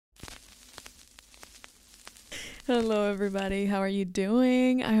Hello, everybody. How are you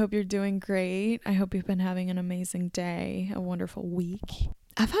doing? I hope you're doing great. I hope you've been having an amazing day, a wonderful week.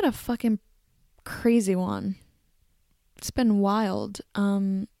 I've had a fucking crazy one. It's been wild.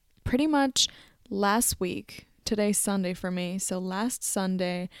 Pretty much last week, today's Sunday for me. So last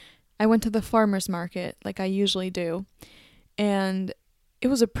Sunday, I went to the farmer's market like I usually do. And it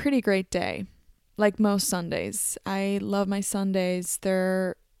was a pretty great day, like most Sundays. I love my Sundays.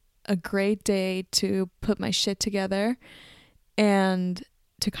 They're a great day to put my shit together and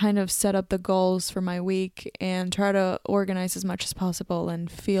to kind of set up the goals for my week and try to organize as much as possible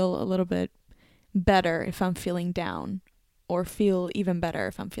and feel a little bit better if I'm feeling down, or feel even better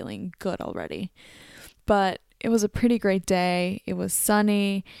if I'm feeling good already. But it was a pretty great day. It was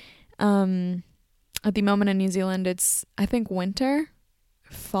sunny. At the moment in New Zealand, it's, I think, winter,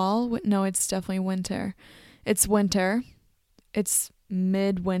 fall. No, it's definitely winter. It's winter. It's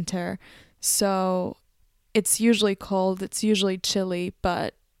midwinter, so it's usually cold, it's usually chilly,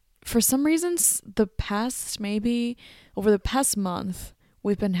 but for some reasons over the past month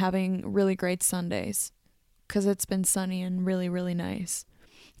we've been having really great Sundays because it's been sunny and really, really nice.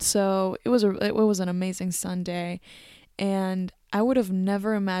 So it was an amazing Sunday, and I would have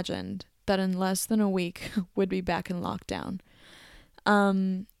never imagined that in less than a week we'd be back in lockdown.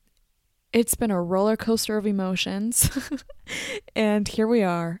 It's been a roller coaster of emotions. And here we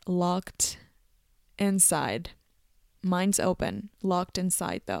are, locked inside. Mine's open, locked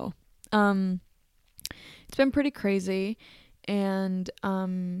inside though. It's been pretty crazy, and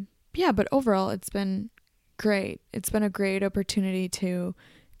yeah, but overall it's been great. It's been a great opportunity to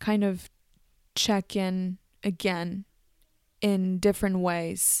kind of check in again in different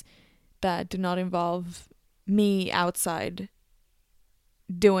ways that do not involve me outside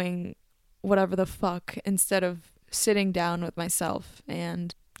doing whatever the fuck, instead of sitting down with myself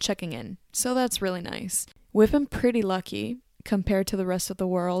and checking in. So that's really nice. We've been pretty lucky compared to the rest of the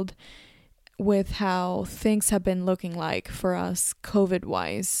world with how things have been looking like for us COVID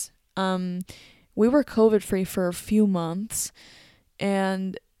wise. We were COVID free for a few months,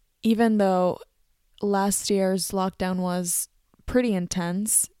 and even though last year's lockdown was pretty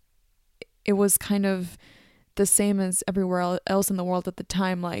intense, it was kind of the same as everywhere else in the world at the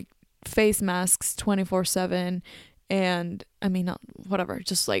time, like face masks 24/7, and I mean, not whatever,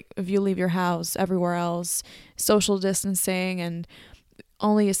 just like if you leave your house, everywhere else social distancing, and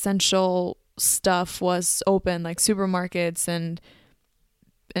only essential stuff was open, like supermarkets and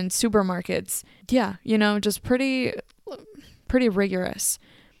supermarkets. Yeah, just pretty rigorous.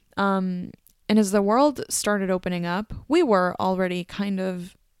 And as the world started opening up, we were already kind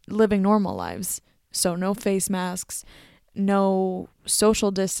of living normal lives, so no face masks, no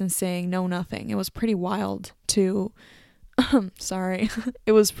social distancing, no nothing. It was pretty wild to sorry.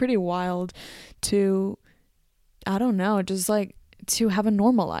 It was pretty wild to, I don't know, just like to have a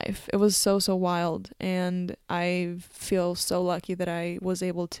normal life. It was so wild, and I feel so lucky that I was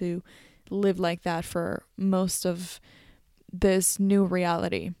able to live like that for most of this new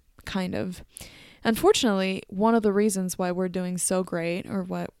reality, kind of. Unfortunately, one of the reasons why we're doing so great, or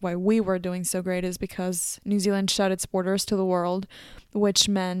why we were doing so great, is because New Zealand shut its borders to the world, which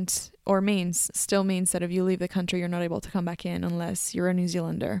still means that if you leave the country, you're not able to come back in unless you're a New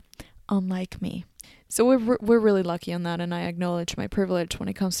Zealander, unlike me. So we're really lucky on that, and I acknowledge my privilege when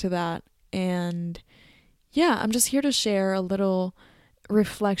it comes to that. And yeah, I'm just here to share a little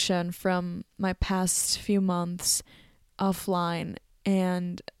reflection from my past few months offline,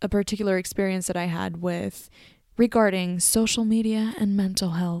 and a particular experience that I had regarding social media and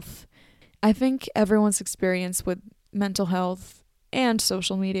mental health. I think everyone's experience with mental health and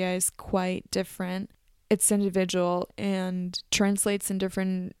social media is quite different. It's individual and translates in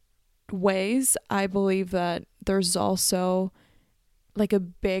different ways. I believe that there's also like a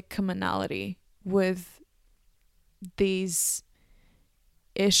big commonality with these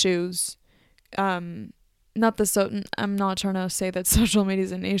issues. I'm not trying to say that social media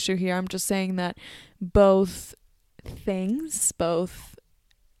is an issue here. I'm just saying that both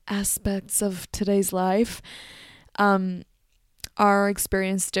aspects of today's life are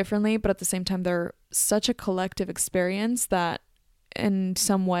experienced differently, but at the same time they're such a collective experience that in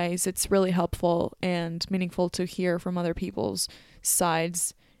some ways it's really helpful and meaningful to hear from other people's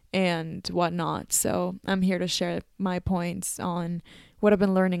sides and whatnot. So I'm here to share my points on what I've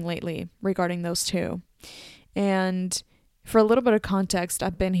been learning lately regarding those two. And for a little bit of context,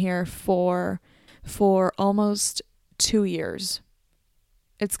 I've been here for almost 2 years.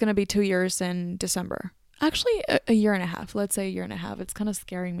 It's going to be 2 years in December. Actually, a year and a half. Let's say a year and a half. It's kind of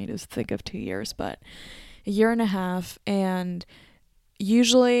scaring me to think of 2 years, but a year and a half. And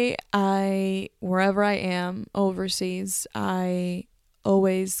Usually wherever I am overseas, I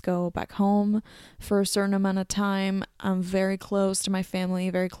always go back home for a certain amount of time. I'm very close to my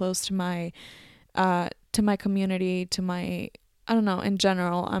family, very close to my community, to my, I don't know, in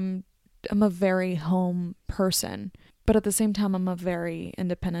general, I'm a very home person. But at the same time, I'm a very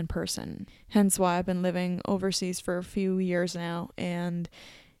independent person. Hence why I've been living overseas for a few years now, and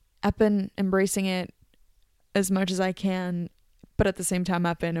I've been embracing it as much as I can. But at the same time,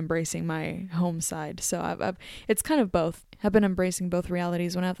 I've been embracing my home side. So it's kind of both. I've been embracing both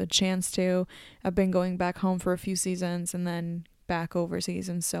realities when I have the chance to. I've been going back home for a few seasons and then back overseas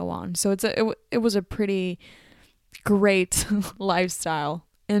and so on. So it was a pretty great lifestyle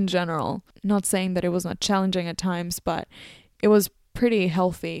in general. Not saying that it was not challenging at times, but it was pretty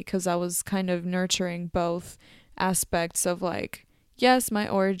healthy because I was kind of nurturing both aspects of like, yes, my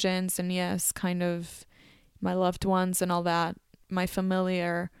origins, and yes, kind of my loved ones and all that, my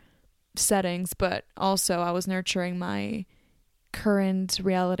familiar settings, but also I was nurturing my current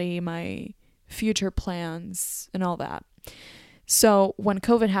reality, my future plans, and all that. So when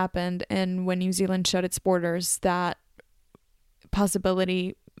COVID happened and when New Zealand shut its borders, that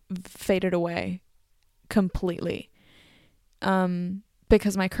possibility faded away completely.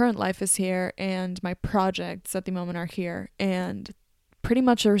 Because my current life is here and my projects at the moment are here, and pretty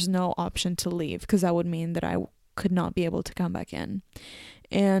much there's no option to leave because that would mean that I could not be able to come back in.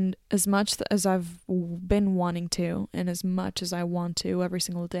 And as much as I've been wanting to, and as much as I want to every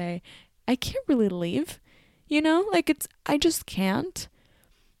single day, I can't really leave, like I just can't.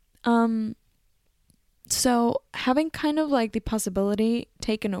 So having kind of like the possibility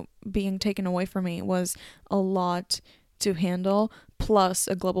being taken away from me was a lot to handle, plus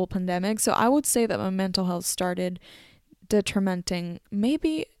a global pandemic. So I would say that my mental health started detrimenting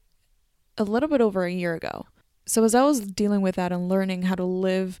maybe a little bit over a year ago. So as I was dealing with that and learning how to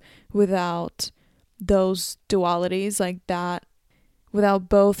live without those dualities like that, without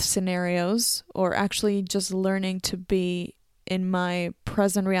both scenarios, or actually just learning to be in my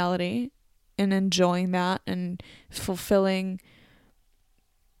present reality and enjoying that and fulfilling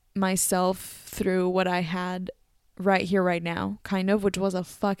myself through what I had right here, right now, kind of, which was a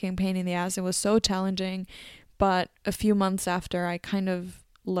fucking pain in the ass. It was so challenging, but a few months after, I kind of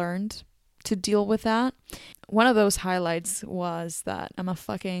learned to deal with that. One of those highlights was that I'm a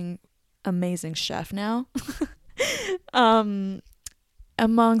fucking amazing chef now.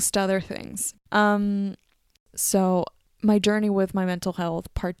 Amongst other things. So my journey with my mental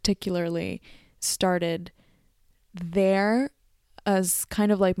health particularly started there as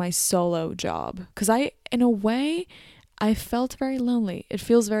kind of like my solo job. Because in a way, I felt very lonely. It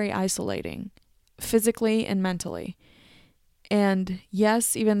feels very isolating, physically and mentally. And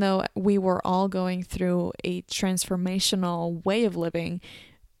yes, even though we were all going through a transformational way of living,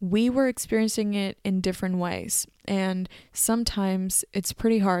 we were experiencing it in different ways. And sometimes it's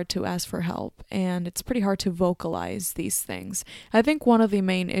pretty hard to ask for help, and it's pretty hard to vocalize these things. I think one of the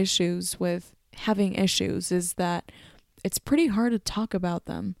main issues with having issues is that it's pretty hard to talk about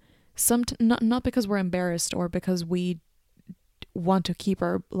them. Not because we're embarrassed or because we want to keep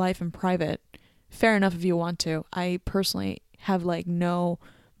our life in private. Fair enough if you want to. I personally have like no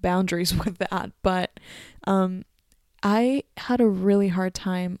boundaries with that, but I had a really hard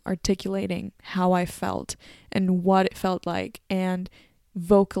time articulating how I felt and what it felt like and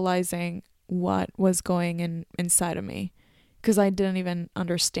vocalizing what was going inside of me, because I didn't even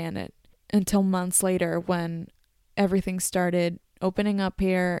understand it until months later when everything started opening up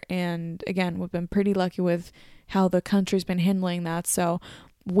here. And again, we've been pretty lucky with how the country's been handling that. So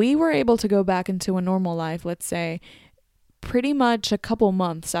we were able to go back into a normal life, let's say, pretty much a couple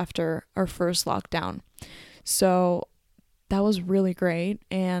months after our first lockdown. So that was really great,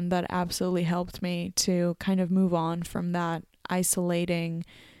 and that absolutely helped me to kind of move on from that isolating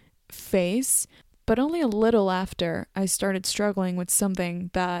phase. But only a little after, I started struggling with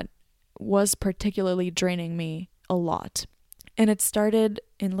something that was particularly draining me a lot. And it started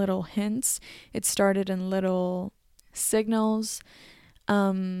in little hints. It started in little signals.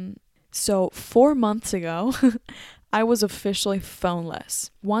 So 4 months ago, I was officially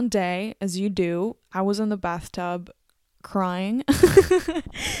phoneless. One day, as you do, I was in the bathtub crying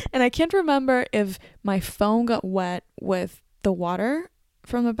and I can't remember if my phone got wet with the water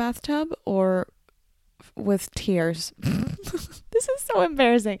from the bathtub or with tears. This is so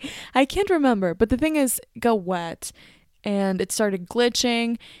embarrassing. I can't remember, but the thing is, it got wet and it started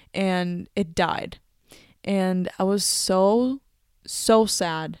glitching and it died. And I was so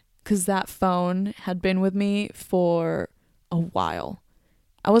sad because that phone had been with me for a while.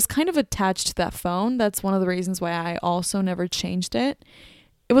 I was kind of attached to that phone. That's one of the reasons why I also never changed it.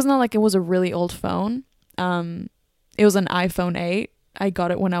 It was not like it was a really old phone. It was an iPhone 8. I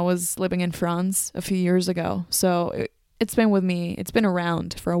got it when I was living in France a few years ago. So it's been with me. It's been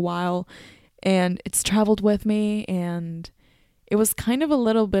around for a while, and it's traveled with me, and it was kind of a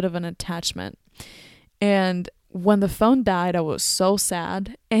little bit of an attachment. And when the phone died, I was so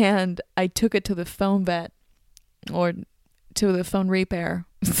sad, and I took it to the phone vet, or to the phone repair.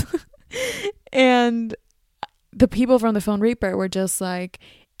 And the people from the phone repair were just like,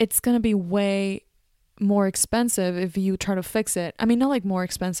 it's going to be way more expensive if you try to fix it. I mean, not like more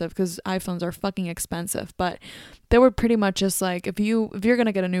expensive, because iPhones are fucking expensive, but they were pretty much just like, if you're going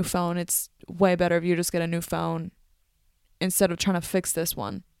to get a new phone, it's way better if you just get a new phone instead of trying to fix this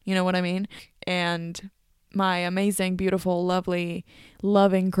one. You know what I mean? And my amazing, beautiful, lovely,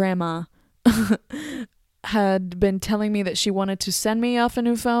 loving grandma had been telling me that she wanted to send me off a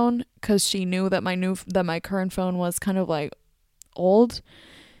new phone because she knew that my current phone was kind of like old.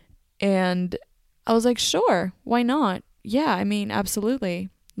 And I was like, sure, why not? Yeah, I mean, absolutely.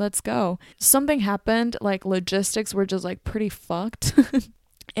 Let's go. Something happened, like logistics were just like pretty fucked.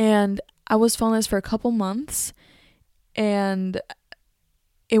 And I was phoneless for a couple months, and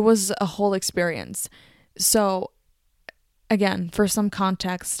it was a whole experience. So again, for some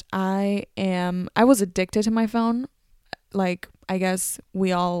context, I was addicted to my phone. Like, I guess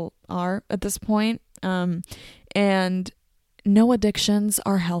we all are at this point. And no addictions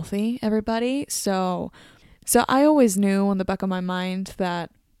are healthy, everybody. So I always knew on the back of my mind that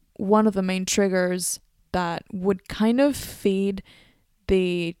one of the main triggers that would kind of feed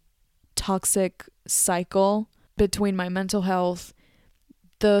the toxic cycle between my mental health,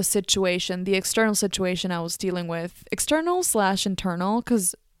 the external situation I was dealing with, external/internal,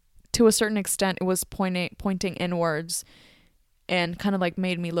 because to a certain extent it was pointing inwards and kind of like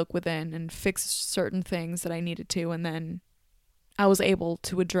made me look within and fix certain things that I needed to, and then I was able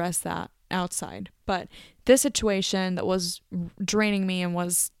to address that outside. But this situation that was draining me and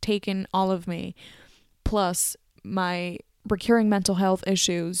was taking all of me, plus my recurring mental health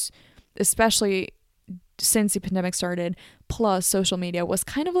issues, especially since the pandemic started, plus social media, was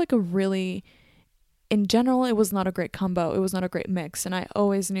kind of like in general, it was not a great combo. It was not a great mix. And I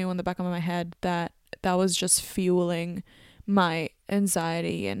always knew in the back of my head that that was just fueling my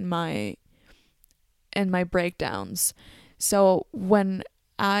anxiety and my breakdowns. So when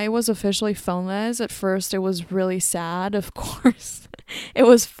I was officially phoneless, at first it was really sad, of course. It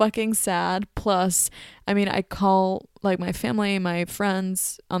was fucking sad. Plus, I mean, I call like my family, my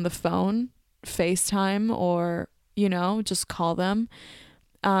friends on the phone, FaceTime, or, just call them.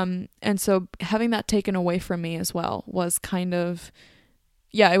 And so having that taken away from me as well was kind of,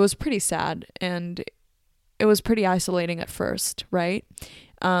 it was pretty sad, and it was pretty isolating at first, right?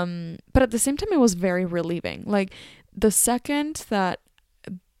 But at the same time, it was very relieving. Like, the second that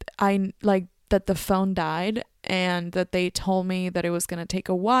that the phone died, and that they told me that it was going to take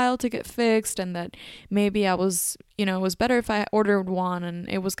a while to get fixed, and that maybe it was better if I ordered one, and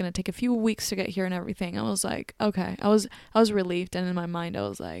it was going to take a few weeks to get here and everything, I was like, okay. I was relieved, and in my mind I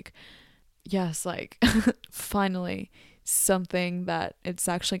was like, yes, like finally something that it's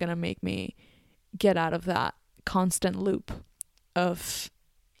actually going to make me get out of that constant loop of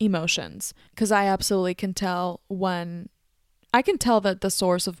emotions. Because I absolutely can tell that the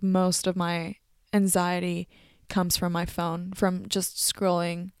source of most of my anxiety comes from my phone, from just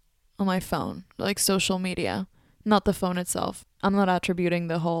scrolling on my phone, like social media, not the phone itself. I'm not attributing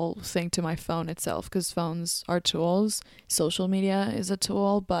the whole thing to my phone itself, because phones are tools. Social media is a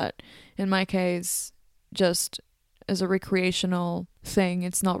tool, but in my case, just as a recreational thing,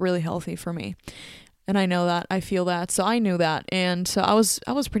 it's not really healthy for me. And I know that, I feel that, so I knew that. And so I was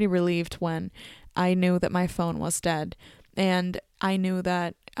pretty relieved when I knew that my phone was dead. And I knew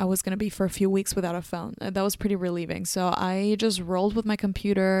that I was going to be for a few weeks without a phone. That was pretty relieving. So I just rolled with my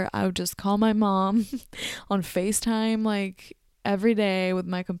computer. I would just call my mom on FaceTime like every day with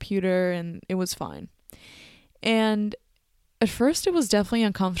my computer, and it was fine. And at first it was definitely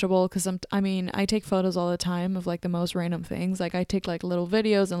uncomfortable, because I take photos all the time of like the most random things. Like, I take like little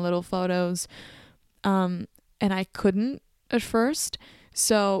videos and little photos. And I couldn't at first.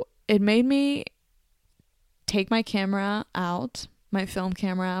 So it made me take my camera out, my film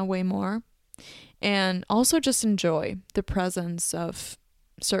camera, way more, and also just enjoy the presence of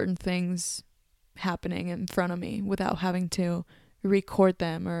certain things happening in front of me without having to record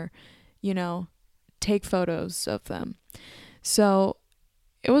them or, take photos of them. So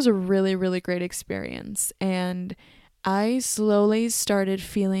it was a really, really great experience, and I slowly started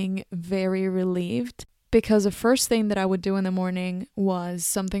feeling very relieved. because the first thing that I would do in the morning was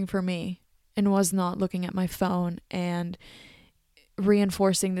something for me and was not looking at my phone and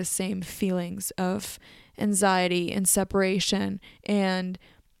reinforcing the same feelings of anxiety and separation and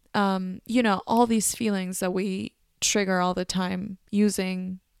all these feelings that we trigger all the time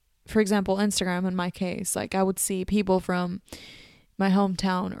using, for example, Instagram. In my case, like I would see people from my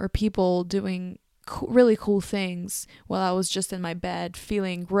hometown or people doing really cool things while I was just in my bed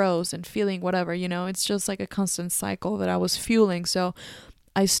feeling gross and feeling whatever, it's just like a constant cycle that I was fueling. So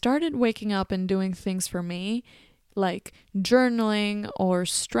I started waking up and doing things for me, like journaling or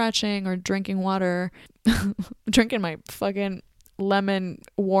stretching or drinking water, drinking my fucking lemon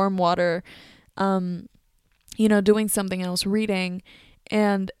warm water, doing something else, reading,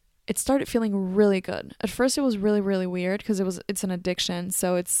 and it started feeling really good. At first it was really, really weird because it's an addiction,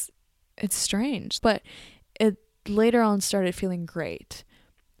 so it's strange, but it later on started feeling great.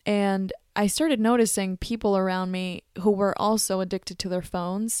 And I started noticing people around me who were also addicted to their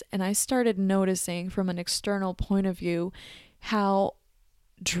phones, and I started noticing from an external point of view how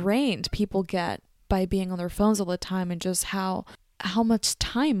drained people get by being on their phones all the time, and just how much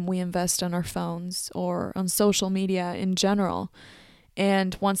time we invest on our phones or on social media in general.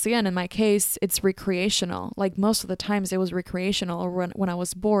 And once again, in my case, it's recreational. Like most of the times it was recreational, or when I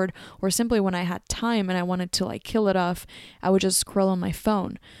was bored, or simply when I had time and I wanted to like kill it off, I would just scroll on my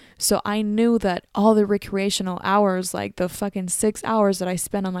phone. So I knew that all the recreational hours, like the fucking 6 hours that I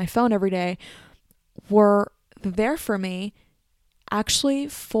spent on my phone every day, were there for me, actually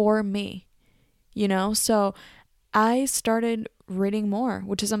for me, So I started reading more,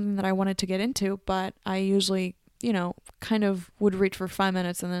 which is something that I wanted to get into, but I usually kind of would read for 5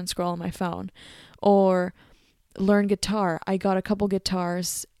 minutes and then scroll on my phone. Or learn guitar. I got a couple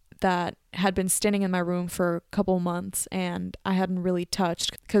guitars that had been standing in my room for a couple months and I hadn't really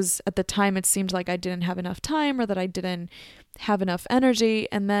touched because at the time it seemed like I didn't have enough time or that I didn't have enough energy.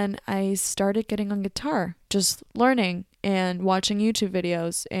 And then I started getting on guitar, just learning and watching YouTube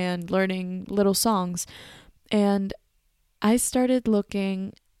videos and learning little songs. And I started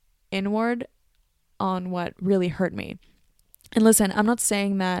looking inward on what really hurt me. And listen, I'm not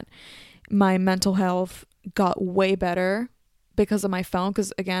saying that my mental health got way better because of my phone,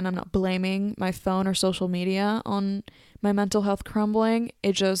 because again, I'm not blaming my phone or social media on my mental health crumbling.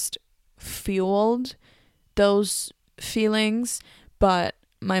 It just fueled those feelings, but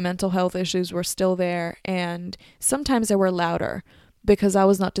my mental health issues were still there, and sometimes they were louder because I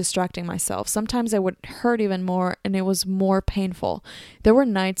was not distracting myself. Sometimes it would hurt even more and it was more painful. There were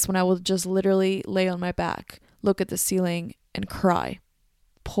nights when I would just literally lay on my back, look at the ceiling and cry.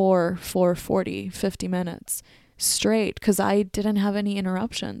 Pour for 40, 50 minutes straight because I didn't have any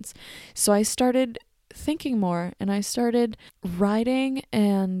interruptions. So I started thinking more and I started writing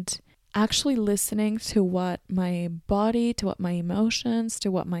and actually listening to what my body, to what my emotions,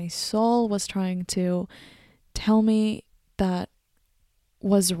 to what my soul was trying to tell me that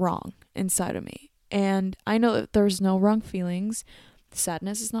was wrong inside of me. And I know that there's no wrong feelings.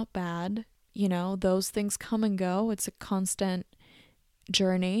 Sadness is not bad. Those things come and go. It's a constant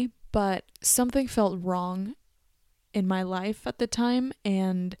journey, but something felt wrong in my life at the time,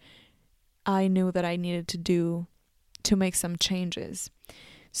 and I knew that I needed to make some changes.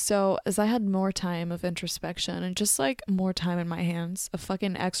 So as I had more time of introspection and just like more time in my hands, a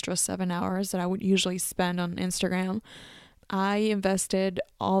fucking extra 7 hours that I would usually spend on Instagram, I invested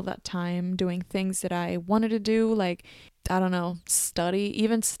all that time doing things that I wanted to do, like, I don't know,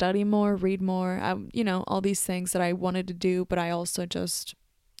 study more, read more, all these things that I wanted to do, but I also just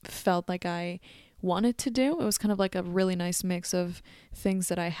felt like I wanted to do. It was kind of like a really nice mix of things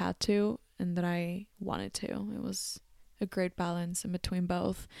that I had to and that I wanted to. It was a great balance in between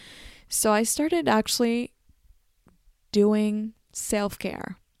both. So I started actually doing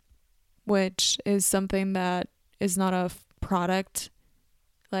self-care, which is something that is not a product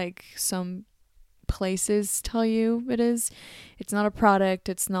like some places tell you it is. It's not a product.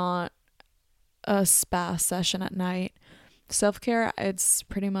 It's not a spa session at night. Self-care, it's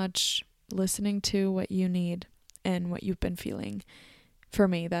pretty much listening to what you need and what you've been feeling. For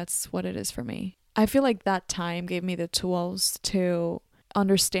me, that's what it is for me. I feel like that time gave me the tools to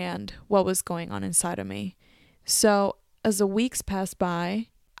understand what was going on inside of me. So as the weeks passed by,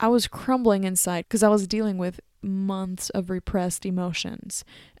 I was crumbling inside because I was dealing with months of repressed emotions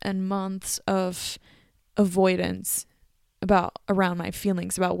and months of avoidance around my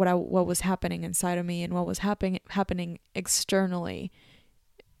feelings, about what was happening inside of me and what was happening externally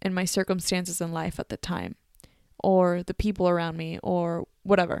in my circumstances in life at the time, or the people around me, or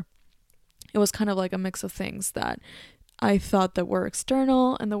whatever. It was kind of like a mix of things that I thought that were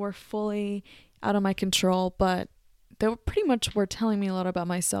external and that were fully out of my control, but they were pretty much were telling me a lot about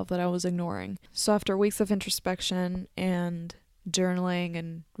myself that I was ignoring. So after weeks of introspection and journaling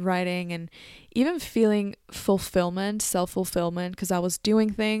and writing and even feeling fulfillment, self-fulfillment, because I was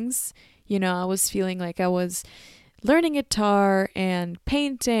doing things, I was feeling like I was learning guitar and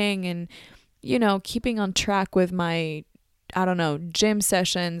painting and, keeping on track with my, I don't know, gym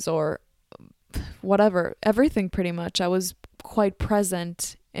sessions or whatever, everything pretty much. I was quite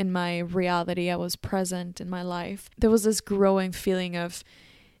present in my reality. I was present in my life. There was this growing feeling of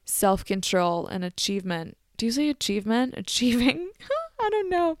self-control and achievement. Do you say achievement? Achieving? I don't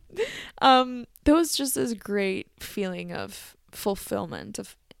know. There was just this great feeling of fulfillment,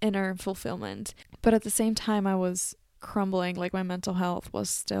 of inner fulfillment. But at the same time, I was crumbling. Like my mental health was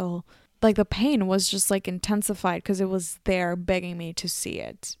still, like the pain was just like intensified because it was there begging me to see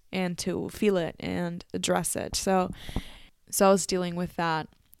it and to feel it and address it. So I was dealing with that.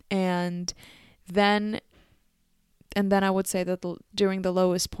 And then I would say that during the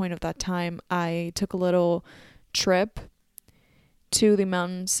lowest point of that time, I took a little trip to the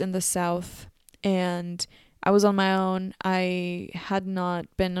mountains in the south, and I was on my own. I had not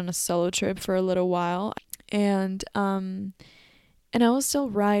been on a solo trip for a little while, and I was still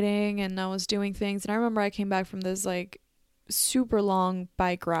riding and I was doing things. And I remember I came back from this like super long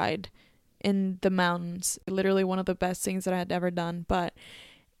bike ride in the mountains, literally one of the best things that I had ever done.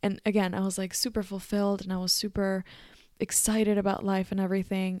 And again, I was like super fulfilled and I was super excited about life and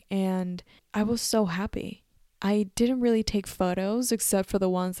everything. And I was so happy. I didn't really take photos except for the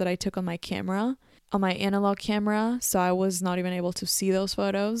ones that I took on my camera, on my analog camera. So I was not even able to see those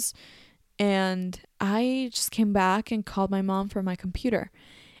photos. And I just came back and called my mom from my computer.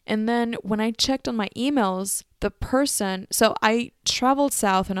 And then when I checked on my emails, so I traveled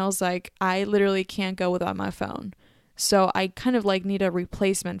south and I was like, I literally can't go without my phone. So I kind of like need a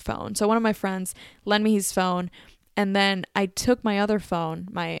replacement phone. So one of my friends lent me his phone, and then I took my other phone,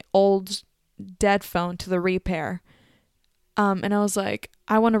 my old dead phone, to the repair. And I was like,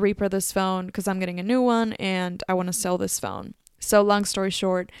 I want to repair this phone because I'm getting a new one and I want to sell this phone. So long story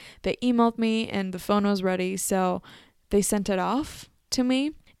short, they emailed me and the phone was ready. So they sent it off to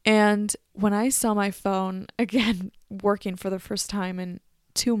me. And when I saw my phone again working for the first time in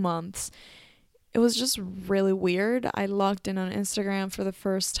 2 months, it was just really weird. I logged in on Instagram for the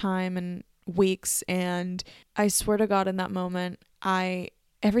first time in weeks, and I swear to God, in that moment,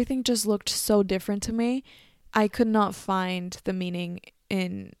 everything just looked so different to me. I could not find the meaning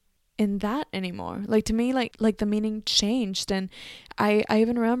in that anymore. Like to me, like the meaning changed. And I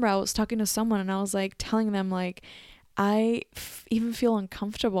even remember I was talking to someone and I was like telling them like even feel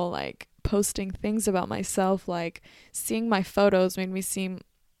uncomfortable like posting things about myself. Like seeing my photos made me seem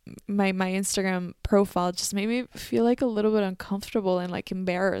my Instagram profile just made me feel like a little bit uncomfortable and like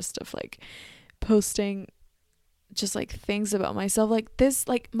embarrassed of like posting just like things about myself like this.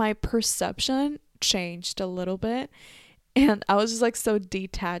 Like my perception changed a little bit, and I was just like so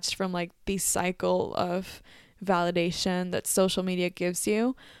detached from like the cycle of validation that social media gives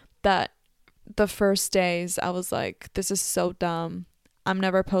you that the first days I was like, this is so dumb. I'm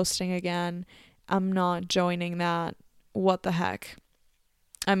never posting again. I'm not joining that. What the heck?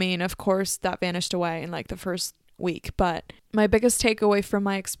 I mean, of course, that vanished away in like the first week. But my biggest takeaway from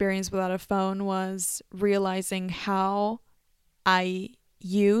my experience without a phone was realizing how I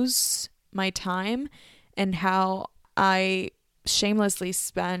use my time and how I shamelessly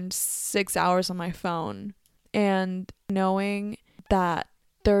spend 6 hours on my phone, and knowing that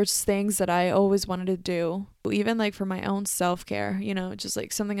there's things that I always wanted to do, even like for my own self-care, just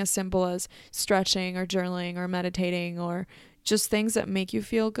like something as simple as stretching or journaling or meditating or just things that make you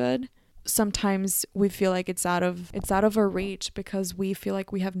feel good. Sometimes we feel like it's out of our reach because we feel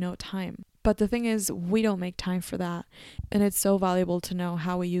like we have no time. But the thing is, we don't make time for that. And it's so valuable to know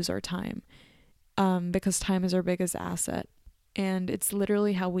how we use our time, because time is our biggest asset. And it's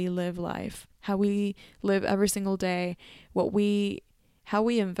literally how we live life, how we live every single day, how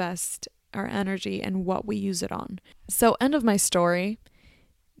we invest our energy and what we use it on. So end of my story,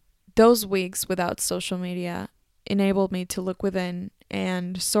 those weeks without social media enabled me to look within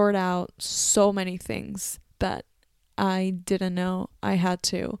and sort out so many things that I didn't know I had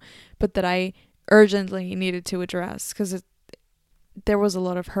to, but that I urgently needed to address because there was a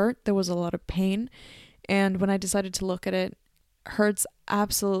lot of hurt, there was a lot of pain. And when I decided to look at it, hurts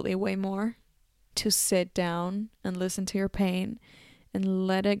absolutely way more to sit down and listen to your pain and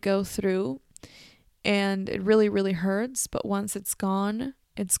let it go through. And it really, really hurts. But once it's gone,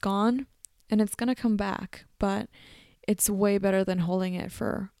 and it's going to come back. But it's way better than holding it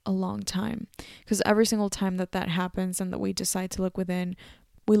for a long time. Because every single time that happens and that we decide to look within,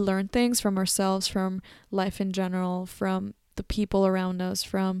 We learn things from ourselves, from life in general, from the people around us,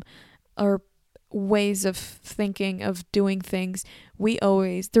 from our ways of thinking, of doing things.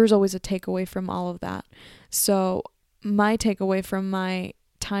 There's always a takeaway from all of that. So my takeaway from my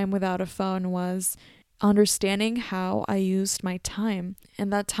time without a phone was understanding how I used my time.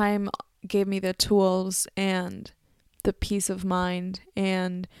 And that time gave me the tools and the peace of mind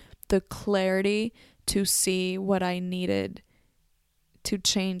and the clarity to see what I needed to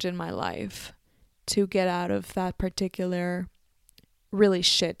change in my life, to get out of that particular really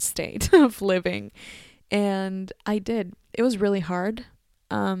shit state of living. And I did. It was really hard.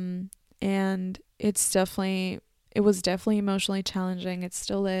 And it was definitely emotionally challenging. It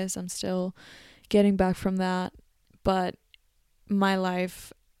still is. I'm still getting back from that. But my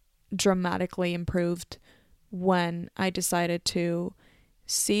life dramatically improved when I decided to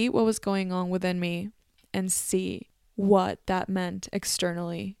see what was going on within me and see what that meant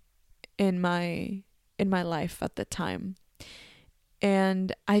externally in my life at the time.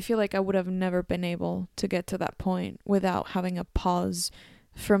 And I feel like I would have never been able to get to that point without having a pause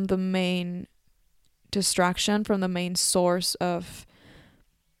from the main distraction, from the main source of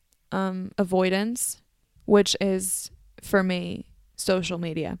avoidance, which is, for me, social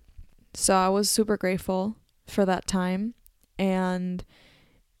media. So I was super grateful for that time. And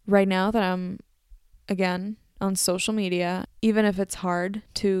right now that I'm, again, on social media, even if it's hard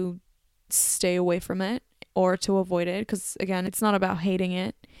to stay away from it or to avoid it, because, again, it's not about hating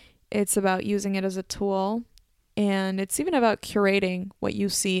it. It's about using it as a tool. And it's even about curating what you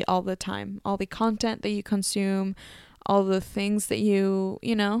see all the time, all the content that you consume, all the things that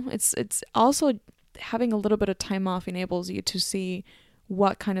it's also having a little bit of time off enables you to see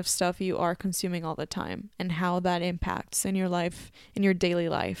what kind of stuff you are consuming all the time and how that impacts in your life, in your daily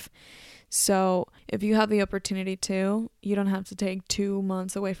life. So if you have the opportunity to, you don't have to take 2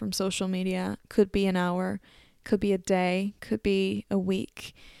 months away from social media. Could be an hour, could be a day, could be a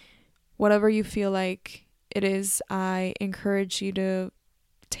week. Whatever you feel like it is, I encourage you to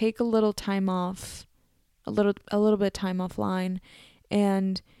take a little time off, a little bit of time offline,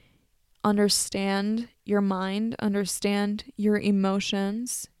 and understand your mind, understand your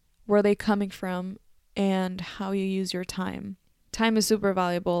emotions, where they're coming from, and how you use your time. Time is super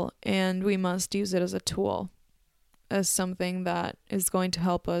valuable, and we must use it as a tool, as something that is going to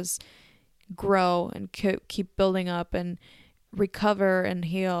help us grow and keep building up and recover and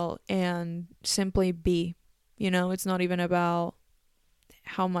heal and simply be. It's not even about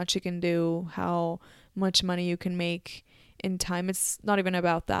how much you can do, how much money you can make in time. It's not even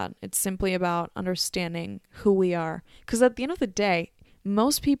about that. It's simply about understanding who we are. Because at the end of the day,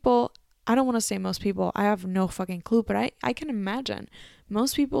 most people, I don't want to say most people, I have no fucking clue, but I can imagine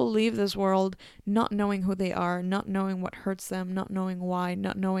most people leave this world not knowing who they are, not knowing what hurts them, not knowing why,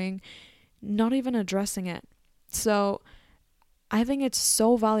 not even addressing it. So I think it's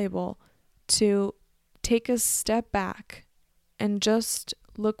so valuable to take a step back and just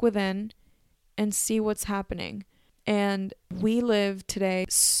look within and see what's happening. And we live today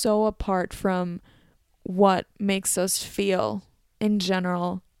so apart from what makes us feel in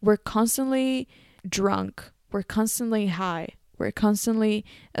general. We're constantly drunk. We're constantly high. We're constantly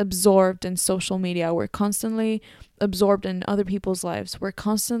absorbed in social media. We're constantly absorbed in other people's lives. We're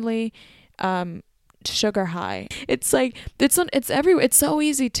constantly sugar high. It's like it's everywhere. It's so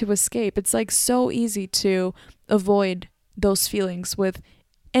easy to escape. It's like so easy to avoid those feelings with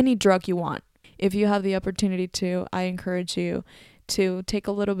any drug you want. If you have the opportunity to, I encourage you to take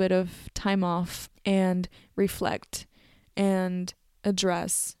a little bit of time off and reflect and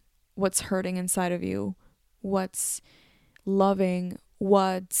address what's hurting inside of you, what's loving,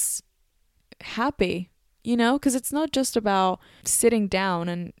 what's happy, because it's not just about sitting down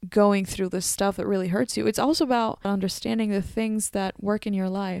and going through the stuff that really hurts you. It's also about understanding the things that work in your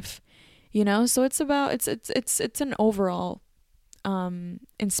life, so it's about, it's an overall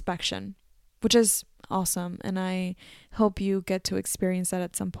inspection, which is awesome. And I hope you get to experience that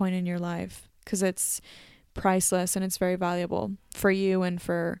at some point in your life, because it's priceless and it's very valuable for you and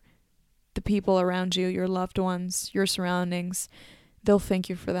for the people around you, your loved ones, your surroundings. They'll thank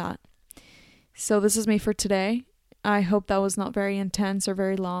you for that. So this is me for today. I hope that was not very intense or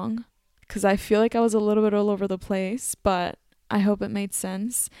very long, because I feel like I was a little bit all over the place, but I hope it made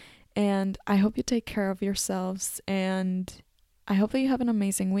sense. And I hope you take care of yourselves, and I hope that you have an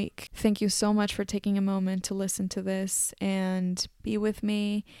amazing week. Thank you so much for taking a moment to listen to this and be with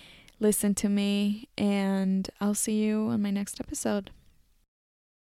me, listen to me, and I'll see you on my next episode.